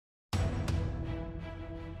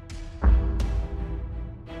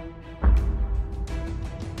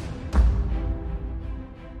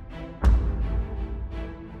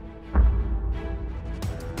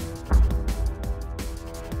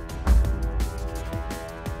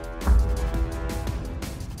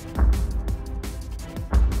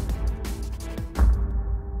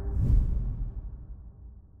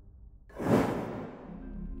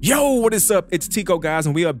Yo, what is up? It's Tico, guys,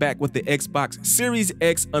 and we are back with the Xbox Series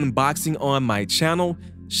X unboxing on my channel.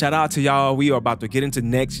 Shout out to y'all. We are about to get into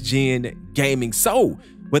next gen gaming. So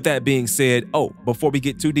with that being said, before we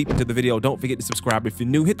get too deep into the video, don't forget to subscribe if you're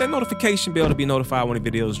new. Hit that notification bell to be notified when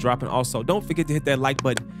the videos drop. And also don't forget to hit that like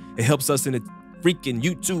button. It helps us in the freaking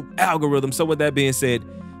YouTube algorithm. So with that being said,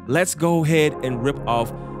 let's go ahead and rip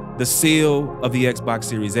off the seal of the Xbox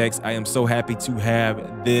Series X. I am so happy to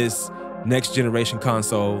have this next generation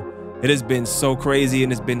console. It has been so crazy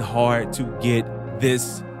and it's been hard to get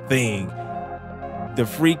this thing. The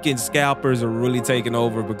freaking scalpers are really taking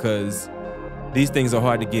over because these things are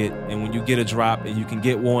hard to get, and when you get a drop and you can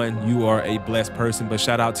get one, you are a blessed person. But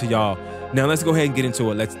shout out to y'all. Now let's go ahead and get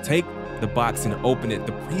into it. Let's take the box and open it.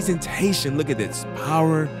 The presentation, look at this,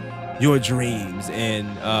 power your dreams. And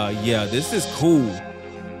yeah, this is cool.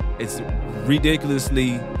 It's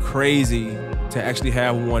ridiculously crazy to actually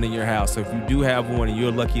have one in your house. So if you do have one and you're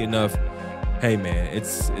lucky enough, hey man,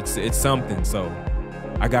 it's something. So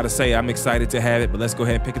I gotta say, I'm excited to have it, but let's go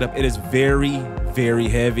ahead and pick it up. It is very, very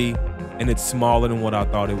heavy, and it's smaller than what I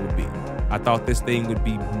thought it would be. I thought this thing would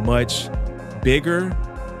be much bigger,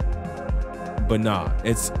 but nah,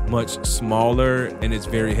 it's much smaller and it's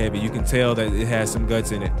very heavy. You can tell that it has some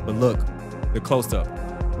guts in it, but look, the close up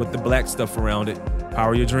with the black stuff around it,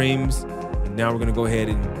 power your dreams. And now we're gonna go ahead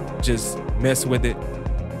and just mess with it.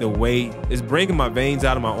 The weight is bringing my veins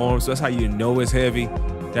out of my arms, so that's how you know it's heavy.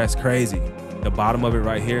 That's crazy. The bottom of it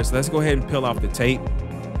right here. So let's go ahead and peel off the tape.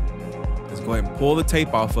 Let's go ahead and pull the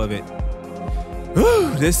tape off of it.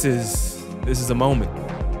 Whew, this is a moment.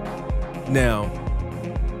 Now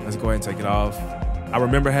let's go ahead and take it off. I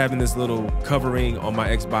remember having this little covering on my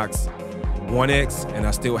Xbox One X, and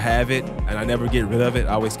I still have it, and I never get rid of it.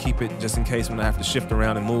 I always keep it just in case when I have to shift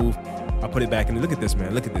around and move. I put it back in. Look at this,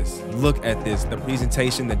 man. Look at this. Look at this. The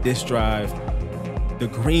presentation, the disc drive, the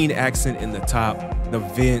green accent in the top, the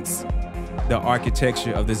vents, the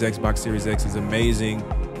architecture of this Xbox Series X is amazing.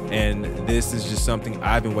 And this is just something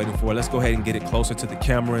I've been waiting for. Let's go ahead and get it closer to the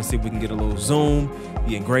camera and see if we can get a little zoom.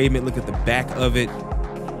 The engravement, look at the back of it,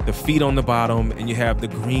 the feet on the bottom, and you have the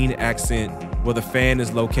green accent where the fan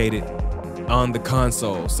is located on the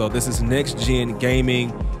console. So this is next gen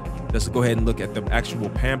gaming. Let's go ahead and look at the actual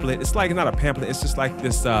pamphlet. It's like not a pamphlet, it's just like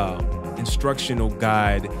this instructional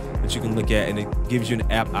guide that you can look at, and it gives you an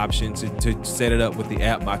app option to set it up with the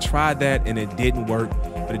app. I tried that and it didn't work,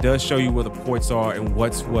 but it does show you where the ports are and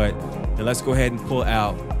what's what. And let's go ahead and pull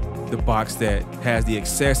out the box that has the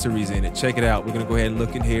accessories in it. Check it out. We're gonna go ahead and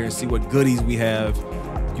look in here and see what goodies we have.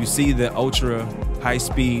 You see the ultra high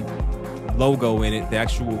speed logo in it, the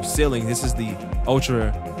actual ceiling. This is the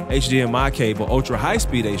ultra HDMI cable, ultra high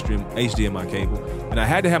speed HDMI cable. And I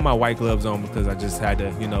had to have my white gloves on because I just had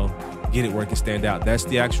to, you know, get it where it can stand out. That's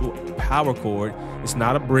the actual power cord. It's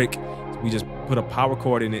not a brick. We just put a power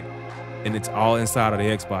cord in it, and it's all inside of the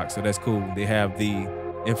Xbox. So that's cool. They have the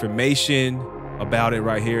information about it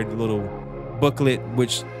right here, the little booklet,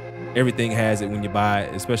 which everything has it when you buy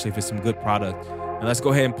it, especially if it's some good product. And let's go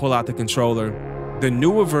ahead and pull out the controller. The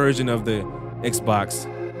newer version of the Xbox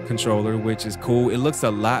controller, which is cool. It looks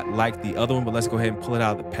a lot like the other one, but let's go ahead and pull it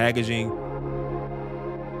out of the packaging.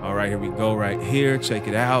 All right, here we go right here. Check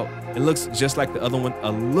it out. It looks just like the other one,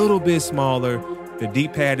 a little bit smaller. The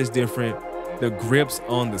D-pad is different. The grips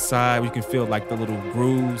on the side, you can feel like the little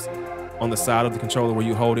grooves on the side of the controller where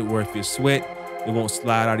you hold it, where if you sweat, it won't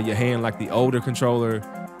slide out of your hand like the older controller.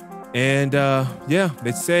 And yeah,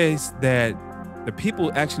 it says that the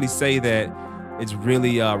people actually say that it's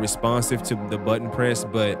really responsive to the button press,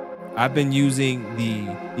 but I've been using the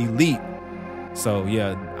Elite. So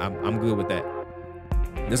yeah, I'm good with that.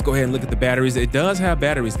 Let's go ahead and look at the batteries. It does have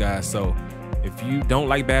batteries, guys. So if you don't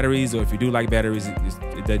like batteries, or if you do like batteries,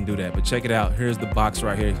 it doesn't do that. But check it out. Here's the box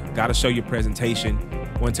right here. Got to show you presentation.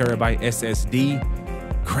 1 terabyte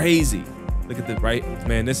SSD. Crazy. Look at the right,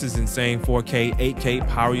 man, this is insane. 4K, 8K,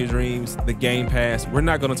 power your dreams, the Game Pass. We're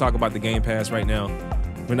not going to talk about the Game Pass right now.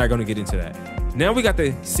 We're not going to get into that. Now we got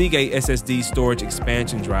the Seagate SSD storage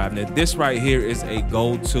expansion drive. Now this right here is a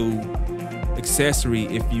go-to accessory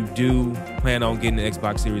if you do plan on getting an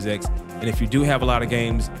Xbox Series X. And if you do have a lot of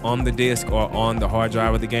games on the disc or on the hard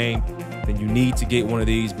drive of the game, then you need to get one of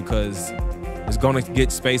these because it's going to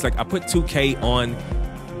get space. Like I put 2K on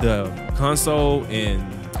the console and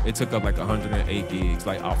it took up like 108 gigs,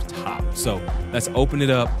 like off top. So let's open it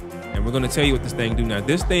up and we're gonna tell you what this thing do. Now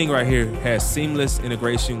this thing right here has seamless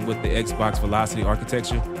integration with the Xbox Velocity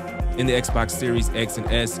architecture in the Xbox Series X and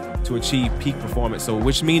S to achieve peak performance. So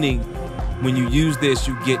which meaning when you use this,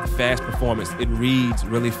 you get fast performance. It reads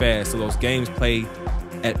really fast. So those games play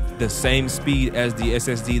at the same speed as the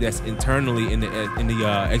SSD that's internally in the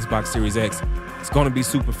Xbox Series X. It's gonna be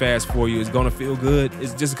super fast for you. It's gonna feel good.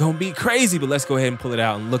 It's just gonna be crazy, but let's go ahead and pull it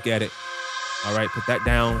out and look at it. All right, put that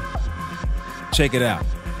down. Check it out.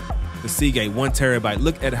 The Seagate 1 terabyte.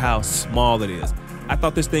 Look at how small it is. I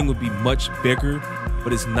thought this thing would be much bigger,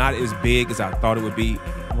 but it's not as big as I thought it would be.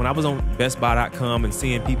 When I was on BestBuy.com and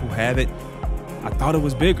seeing people have it, I thought it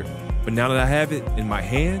was bigger. But now that I have it in my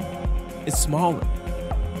hand, it's smaller,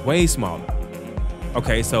 way smaller.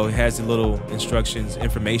 Okay, so it has the little instructions,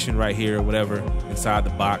 information right here or whatever inside the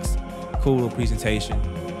box. Cool little presentation.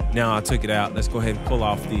 Now I took it out. Let's go ahead and pull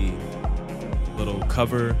off the little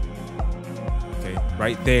cover. Okay,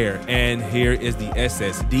 right there. And here is the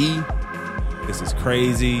SSD. This is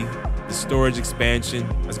crazy. The storage expansion.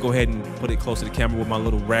 Let's go ahead and put it close to the camera with my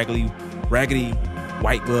little raggedy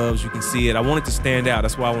white gloves. You can see it. I want it to stand out.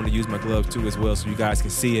 That's why I want to use my gloves too as well, so you guys can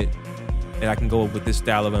see it. And I can go with this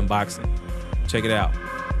style of unboxing. Check it out.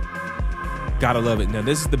 Gotta love it. Now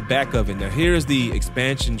this is the back of it. Now here's the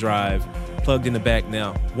expansion drive plugged in the back.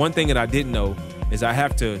 Now one thing that I didn't know is I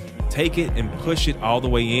have to take it and push it all the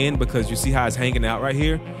way in, because you see how it's hanging out right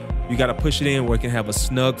here? You gotta push it in where it can have a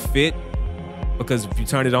snug fit, because if you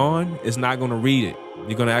turn it on, it's not gonna read it.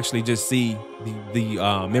 You're gonna actually just see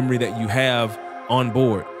the memory that you have on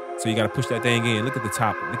board. So you gotta push that thing in. Look at the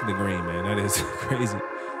top, look at the green, man. That is crazy.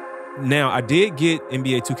 Now, I did get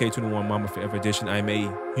NBA 2K21 Mamba Forever Edition. I'm a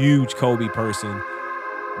huge Kobe person.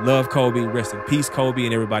 Love Kobe, rest in peace Kobe,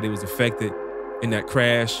 and everybody was affected in that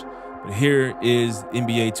crash. But here is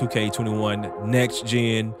NBA 2K21 Next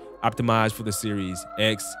Gen, optimized for the Series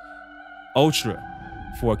X, Ultra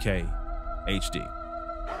 4K HD.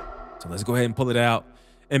 So let's go ahead and pull it out.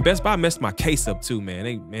 And Best Buy messed my case up too,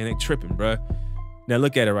 man. They tripping, bruh. Now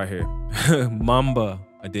look at it right here. Mamba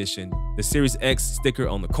Edition. The Series X sticker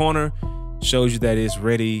on the corner shows you that it's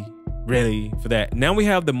ready for that. Now we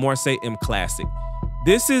have the Marseille M Classic.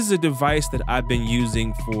 This is a device that I've been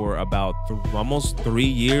using for about almost 3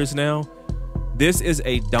 years now. This is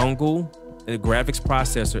a dongle, a graphics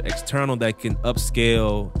processor external that can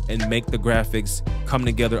upscale and make the graphics come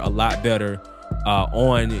together a lot better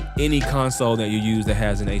on any console that you use that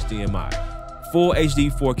has an HDMI. Full HD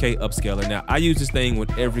 4K upscaler. Now, I use this thing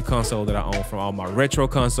with every console that I own, from all my retro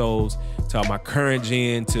consoles to all my current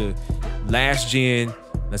gen to last gen.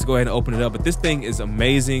 Let's go ahead and open it up. But this thing is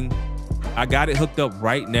amazing. I got it hooked up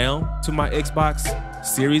right now to my Xbox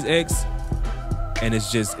Series X, and it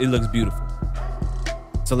looks beautiful.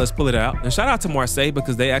 So let's pull it out. And shout out to Marseille,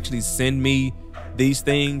 because they actually send me these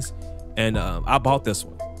things, and I bought this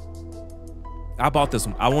one. I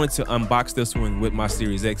wanted to unbox this one with my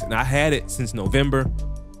Series X, and I had it since November.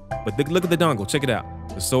 But look at the dongle. Check it out.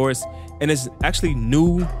 The source. And it's actually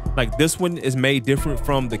new. Like, this one is made different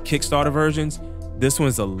from the Kickstarter versions. This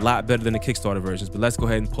one's a lot better than the Kickstarter versions. But let's go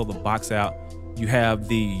ahead and pull the box out. You have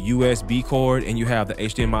the USB cord, and you have the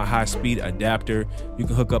HDMI high-speed adapter. You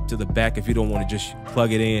can hook up to the back if you don't want to just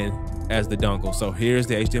plug it in as the dongle. So here's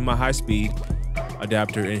the HDMI high-speed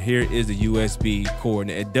adapter, and here is the USB cord.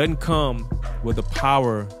 And it doesn't come with a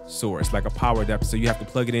power source, like a power adapter, so you have to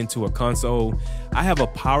plug it into a console. I have a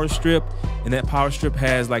power strip, and that power strip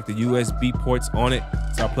has like the USB ports on it,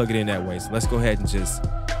 so I plug it in that way. So let's go ahead and just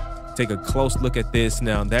take a close look at this.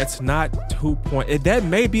 Now, that's not 2.0, that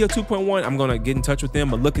may be a 2.1. I'm gonna get in touch with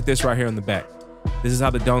them, but look at this right here on the back. This is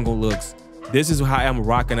how the dongle looks. This is how I'm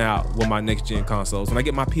rocking out with my next gen consoles. When I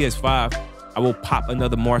get my PS5, I will pop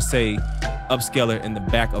another Marseille upscaler in the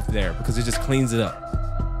back of there, because it just cleans it up.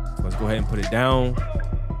 So let's go ahead and put it down.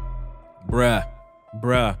 Bruh.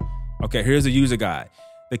 Okay, here's a user guide.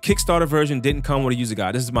 The Kickstarter version didn't come with a user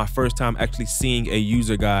guide. This is my first time actually seeing a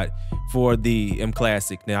user guide for the M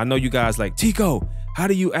Classic. Now, I know you guys like, Tico, how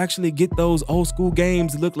do you actually get those old school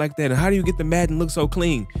games to look like that? And how do you get the Madden look so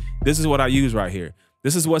clean? This is what I use right here.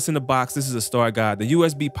 This is what's in the box. This is a start guide. The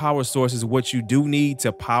USB power source is what you do need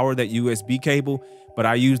to power that USB cable, but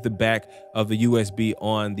I use the back of the USB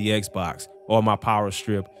on the Xbox, or my power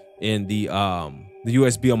strip in the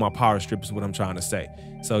USB on my power strip is what I'm trying to say.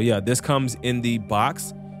 So yeah, this comes in the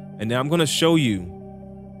box. And now I'm gonna show you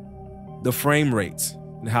the frame rates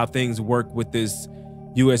and how things work with this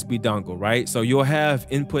USB dongle, right? So you'll have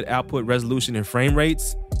input, output, resolution, and frame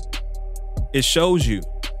rates. It shows you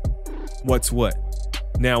what's what.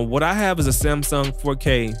 Now, what I have is a Samsung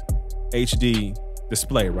 4K HD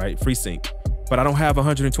display, right? FreeSync. But I don't have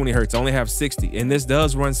 120 hertz, I only have 60, and this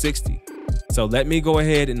does run 60. So let me go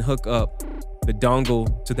ahead and hook up the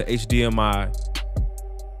dongle to the HDMI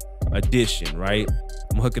addition, right?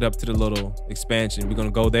 I'm gonna hook it up to the little expansion. We're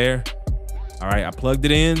gonna go there. All right, I plugged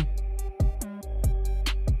it in.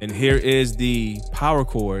 And here is the power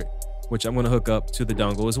cord, which I'm gonna hook up to the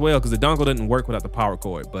dongle as well, because the dongle didn't work without the power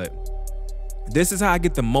cord. But this is how I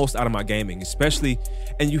get the most out of my gaming, especially,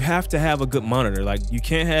 and you have to have a good monitor. Like, you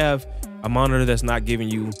can't have a monitor that's not giving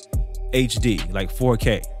you HD, like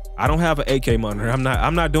 4K. I don't have an 8K monitor.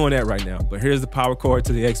 I'm not doing that right now. But here's the power cord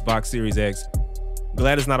to the Xbox Series X.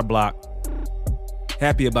 Glad it's not a block.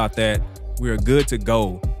 Happy about that. We're good to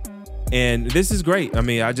go. And this is great. I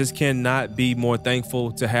mean, I just cannot be more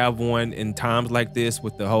thankful to have one in times like this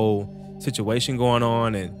with the whole situation going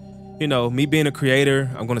on. And, you know, me being a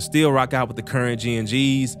creator, I'm going to still rock out with the current gen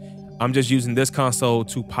Gs. I'm just using this console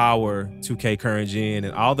to power 2K current gen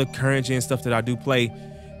and all the current gen stuff that I do play,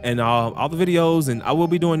 and all the videos, and I will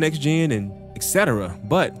be doing next gen and etc.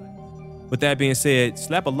 But with that being said,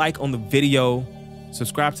 slap a like on the video,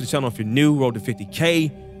 subscribe to the channel if you're new, road to 50K.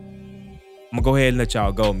 I'm gonna go ahead and let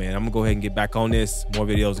y'all go, man. I'm gonna go ahead and get back on this. More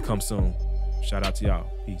videos to come soon. Shout out to y'all.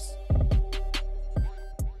 Peace.